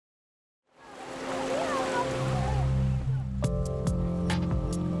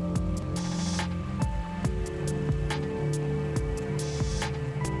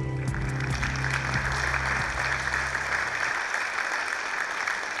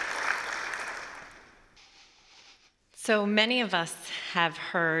So many of us have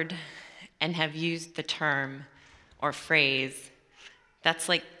heard and have used the term or phrase, that's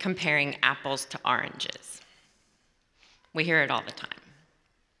like comparing apples to oranges. We hear it all the time.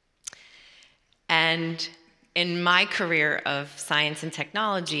 And in my career of science and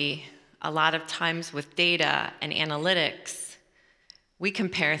technology, a lot of times with data and analytics, we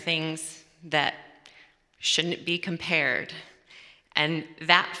compare things that shouldn't be compared. And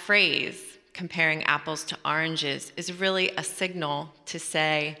that phrase, comparing apples to oranges, is really a signal to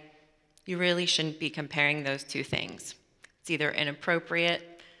say, you really shouldn't be comparing those two things. It's either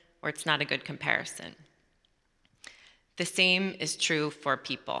inappropriate or it's not a good comparison. The same is true for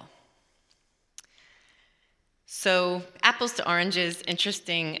people. So apples to oranges,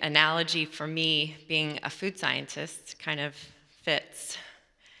 interesting analogy for me, being a food scientist, kind of fits.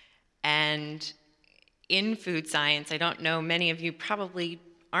 And in food science, I don't know, many of you probably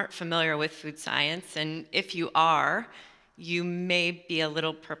aren't familiar with food science, and if you are, you may be a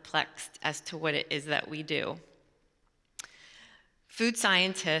little perplexed as to what it is that we do. Food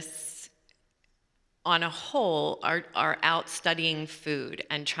scientists, on a whole, are out studying food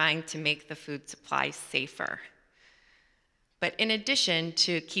and trying to make the food supply safer. But in addition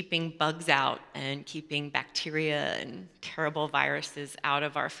to keeping bugs out and keeping bacteria and terrible viruses out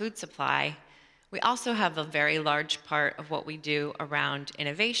of our food supply, we also have a very large part of what we do around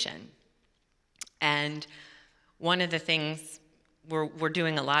innovation. And one of the things we're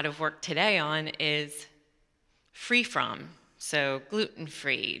doing a lot of work today on is free from. So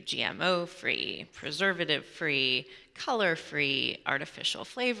gluten-free, GMO-free, preservative-free, color-free, artificial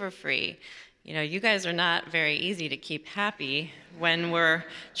flavor-free. You know, you guys are not very easy to keep happy when we're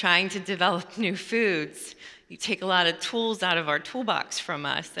trying to develop new foods. You take a lot of tools out of our toolbox from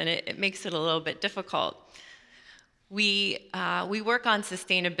us, and it makes it a little bit difficult. We work on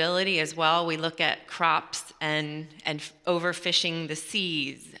sustainability as well. We look at crops and overfishing the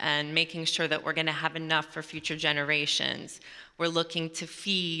seas and making sure that we're going to have enough for future generations. We're looking to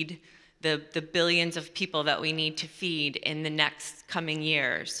feed the billions of people that we need to feed in the next coming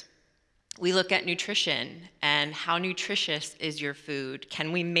years. We look at nutrition and how nutritious is your food.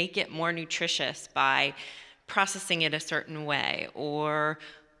 Can we make it more nutritious by processing it a certain way or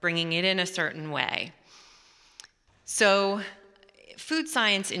bringing it in a certain way? So food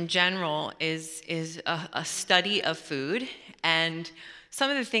science in general is a study of food, and some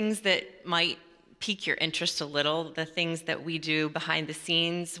of the things that might pique your interest a little, the things that we do behind the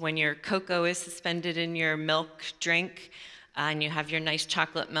scenes when your cocoa is suspended in your milk drink and you have your nice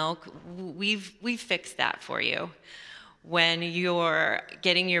chocolate milk, we've fixed that for you. When you're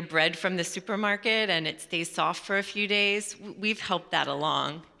getting your bread from the supermarket and it stays soft for a few days, we've helped that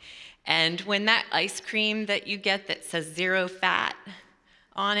along. And when that ice cream that you get that says 0 fat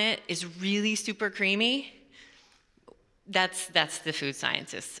on it is really super creamy, that's the food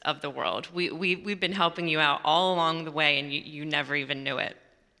scientists of the world. We've been helping you out all along the way, and you never even knew it.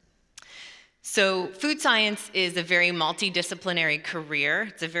 So food science is a very multidisciplinary career.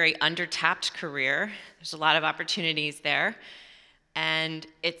 It's a very undertapped career. There's a lot of opportunities there. And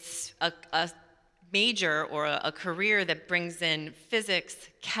it's a major or a career that brings in physics,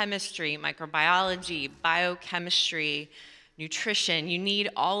 chemistry, microbiology, biochemistry, nutrition. You need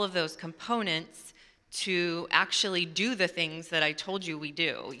all of those components to actually do the things that I told you we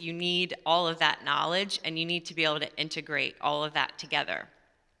do. You need all of that knowledge, and you need to be able to integrate all of that together.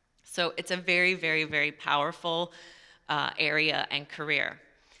 So it's a very, very, very powerful area and career.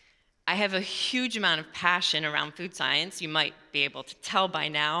 I have a huge amount of passion around food science. You might be able to tell by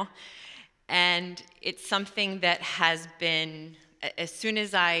now. And it's something that has been, as soon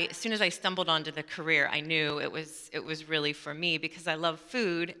as I stumbled onto the career, I knew it was really for me, because I love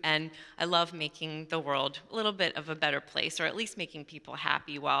food and I love making the world a little bit of a better place, or at least making people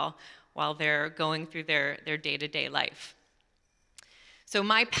happy while they're going through their day-to-day life. So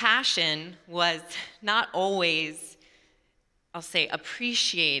my passion was not always, I'll say,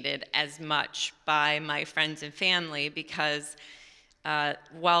 appreciated as much by my friends and family, because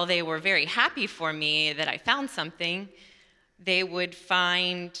while they were very happy for me that I found something, they would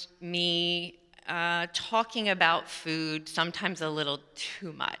find me talking about food sometimes a little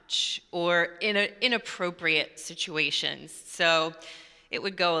too much, or in inappropriate situations. So it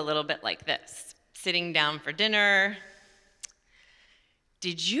would go a little bit like this. Sitting down for dinner,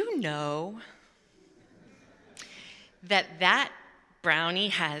 did you know that brownie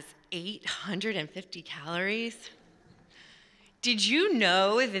has 850 calories? Did you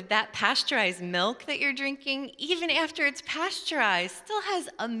know that pasteurized milk that you're drinking, even after it's pasteurized, still has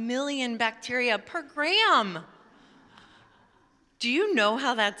 1 million bacteria per gram? Do you know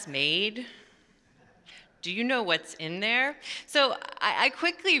how that's made? Do you know what's in there? So I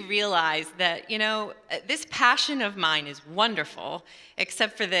quickly realized that, this passion of mine is wonderful,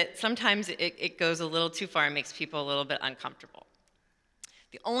 except for that sometimes it goes a little too far and makes people a little bit uncomfortable.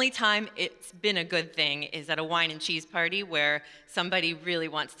 The only time it's been a good thing is at a wine and cheese party where somebody really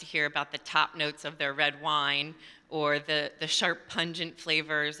wants to hear about the top notes of their red wine or the sharp, pungent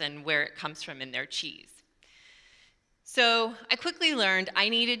flavors and where it comes from in their cheese. So I quickly learned I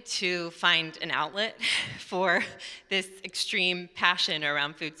needed to find an outlet for this extreme passion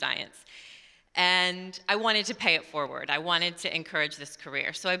around food science. And I wanted to pay it forward. I wanted to encourage this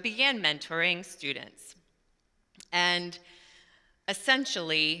career. So I began mentoring students. And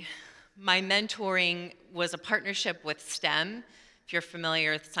essentially, my mentoring was a partnership with STEM. If you're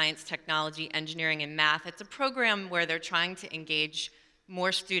familiar with science, technology, engineering, and math, it's a program where they're trying to engage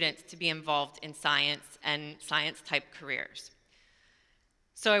more students to be involved in science and science-type careers.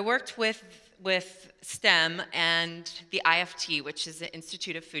 So I worked with STEM and the IFT, which is the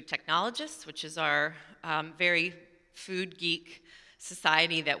Institute of Food Technologists, which is our very food geek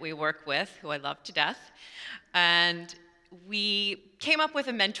society that we work with, who I love to death. And we came up with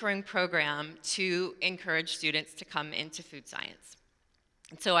a mentoring program to encourage students to come into food science.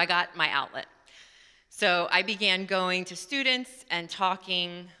 And so I got my outlet. So I began going to students and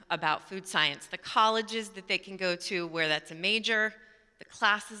talking about food science, the colleges that they can go to where that's a major, the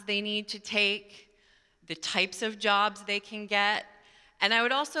classes they need to take, the types of jobs they can get, and I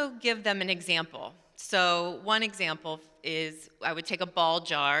would also give them an example. So one example is I would take a ball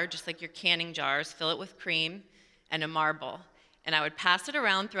jar, just like your canning jars, fill it with cream and a marble, and I would pass it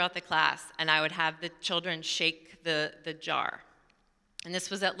around throughout the class, and I would have the children shake the jar. And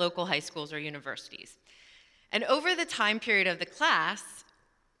this was at local high schools or universities. And over the time period of the class,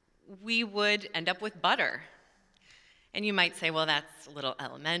 we would end up with butter. And you might say, well, that's a little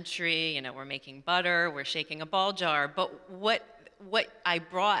elementary, we're making butter, we're shaking a ball jar. But what I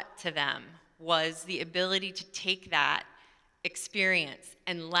brought to them was the ability to take that experience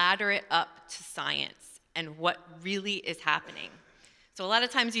and ladder it up to science and what really is happening. So a lot of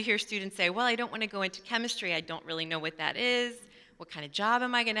times you hear students say, well, I don't want to go into chemistry, I don't really know what that is. What kind of job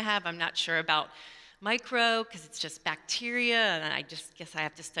am I going to have? I'm not sure about micro, because it's just bacteria, and I just guess I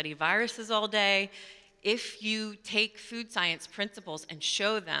have to study viruses all day. If you take food science principles and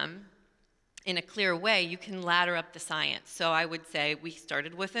show them in a clear way, you can ladder up the science. So I would say we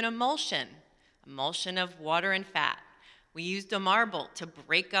started with an emulsion of water and fat. We used a marble to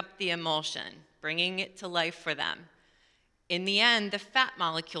break up the emulsion, bringing it to life for them. In the end, the fat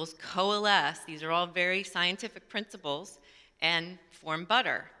molecules coalesce. These are all very scientific principles and form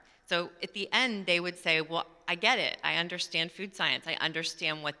butter. So at the end, they would say, well, I get it. I understand food science. I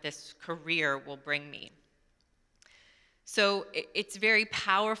understand what this career will bring me. So it's very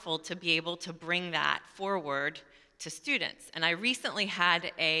powerful to be able to bring that forward to students. And I recently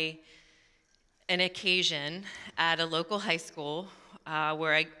had an occasion at a local high school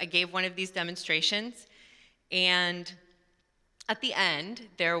where I gave one of these demonstrations. And at the end,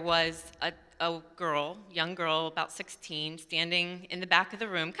 there was a young girl, about 16, standing in the back of the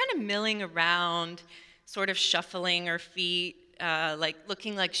room, kind of milling around, sort of shuffling her feet,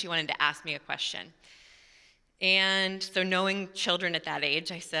 looking like she wanted to ask me a question. And so knowing children at that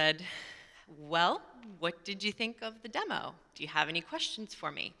age, I said, well, what did you think of the demo? Do you have any questions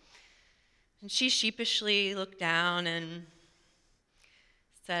for me? And she sheepishly looked down and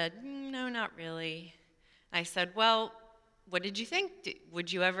said, no, not really. I said, well, what did you think?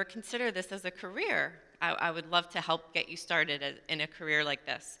 Would you ever consider this as a career? I would love to help get you started in a career like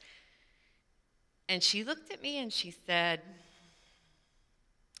this. And she looked at me and she said,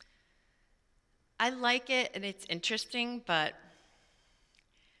 I like it and it's interesting, but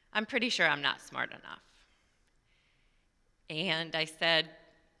I'm pretty sure I'm not smart enough. And I said,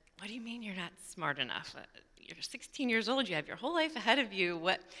 what do you mean you're not smart enough? You're 16 years old, you have your whole life ahead of you.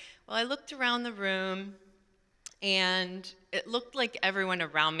 Well, I looked around the room and it looked like everyone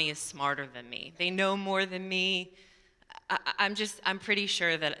around me is smarter than me. They know more than me. I'm pretty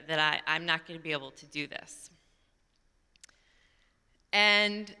sure that I'm not going to be able to do this.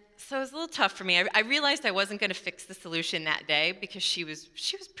 And so it was a little tough for me. I realized I wasn't going to fix the solution that day because she was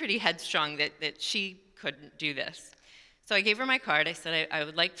pretty headstrong that she couldn't do this. So I gave her my card. I said, I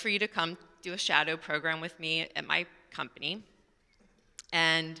would like for you to come do a shadow program with me at my company.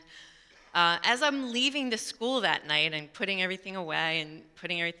 And as I'm leaving the school that night and putting everything away and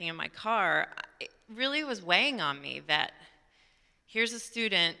putting everything in my car, it really was weighing on me that here's a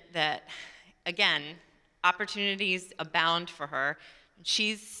student that, again, opportunities abound for her.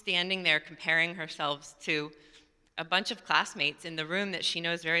 She's standing there comparing herself to a bunch of classmates in the room that she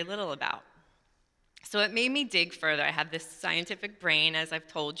knows very little about. So it made me dig further. I have this scientific brain, as I've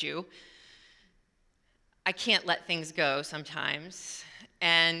told you. I can't let things go sometimes.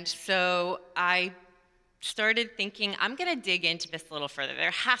 And so I started thinking, I'm going to dig into this a little further.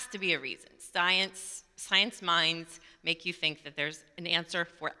 There has to be a reason. Science minds make you think that there's an answer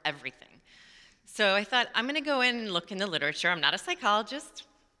for everything. So I thought, I'm going to go in and look in the literature. I'm not a psychologist,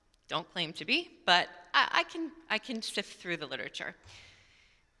 don't claim to be, but I can sift through the literature.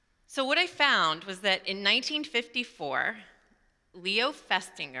 So what I found was that in 1954, Leo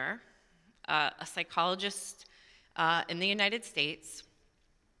Festinger, a psychologist in the United States,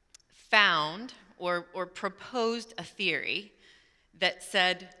 found or proposed a theory that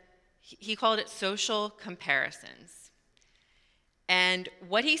said, he called it social comparisons. And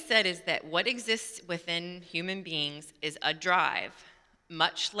what he said is that what exists within human beings is a drive,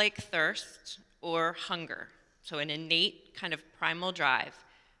 much like thirst or hunger, so an innate kind of primal drive,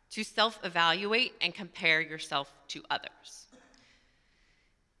 to self-evaluate and compare yourself to others.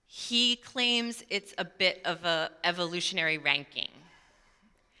 He claims it's a bit of an evolutionary ranking.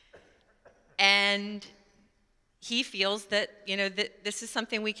 And he feels that, that this is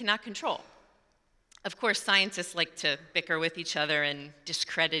something we cannot control. Of course, scientists like to bicker with each other and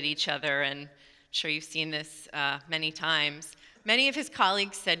discredit each other, and I'm sure you've seen this many times. Many of his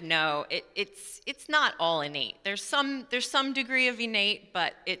colleagues said, no, it's not all innate. There's some degree of innate,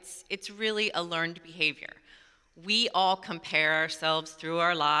 but it's really a learned behavior. We all compare ourselves through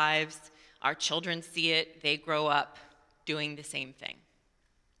our lives. Our children see it. They grow up doing the same thing.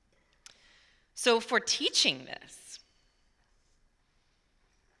 So if we're teaching this,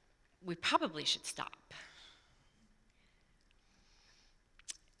 we probably should stop.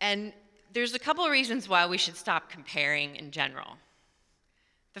 And there's a couple of reasons why we should stop comparing in general.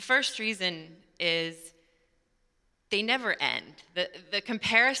 The first reason is they never end. The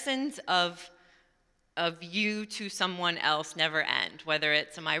comparisons of you to someone else never end, whether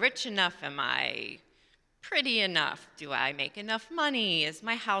it's, am I rich enough? Am I pretty enough? Do I make enough money? Is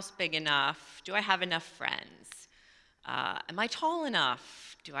my house big enough? Do I have enough friends? Am I tall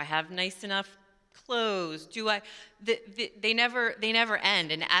enough? Do I have nice enough clothes? They never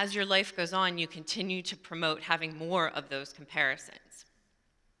end, and as your life goes on, you continue to promote having more of those comparisons.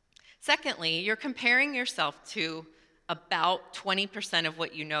 Secondly, you're comparing yourself to about 20% of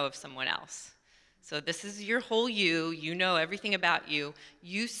what you know of someone else. So this is your whole you know everything about you.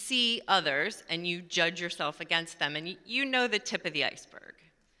 You see others and you judge yourself against them, and you know the tip of the iceberg.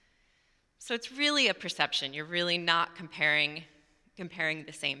 So it's really a perception. You're really not comparing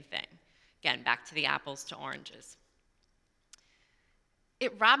the same thing. Again, back to the apples to oranges.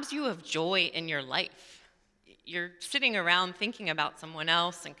 It robs you of joy in your life. You're sitting around thinking about someone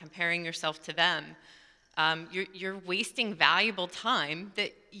else and comparing yourself to them. You're wasting valuable time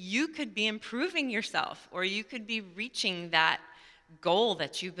that you could be improving yourself, or you could be reaching that goal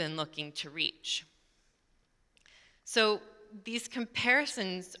that you've been looking to reach. So these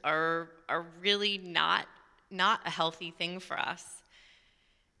comparisons are really not a healthy thing for us.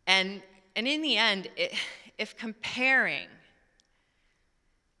 And in the end, if comparing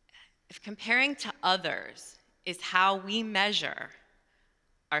to others is how we measure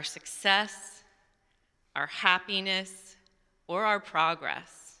our success, our happiness, or our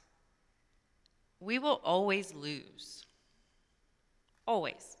progress, we will always lose.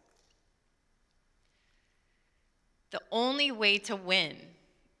 Always. The only way to win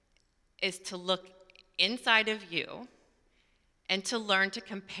is to look inside of you and to learn to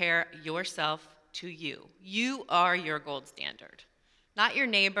compare yourself to you. You are your gold standard. Not your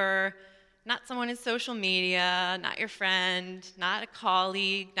neighbor, not someone in social media, not your friend, not a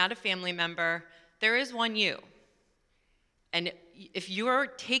colleague, not a family member. There is one you. And if you are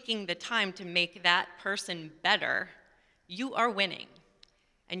taking the time to make that person better, you are winning,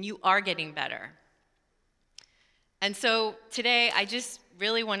 and you are getting better. And so today, I just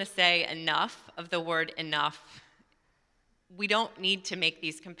really want to say enough of the word enough. We don't need to make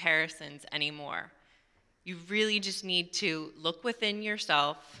these comparisons anymore. You really just need to look within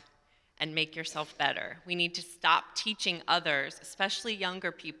yourself and make yourself better. We need to stop teaching others, especially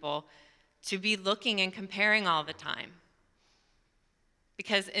younger people, to be looking and comparing all the time.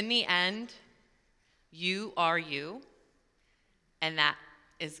 Because in the end, you are you, and that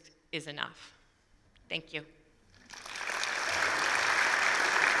is enough. Thank you.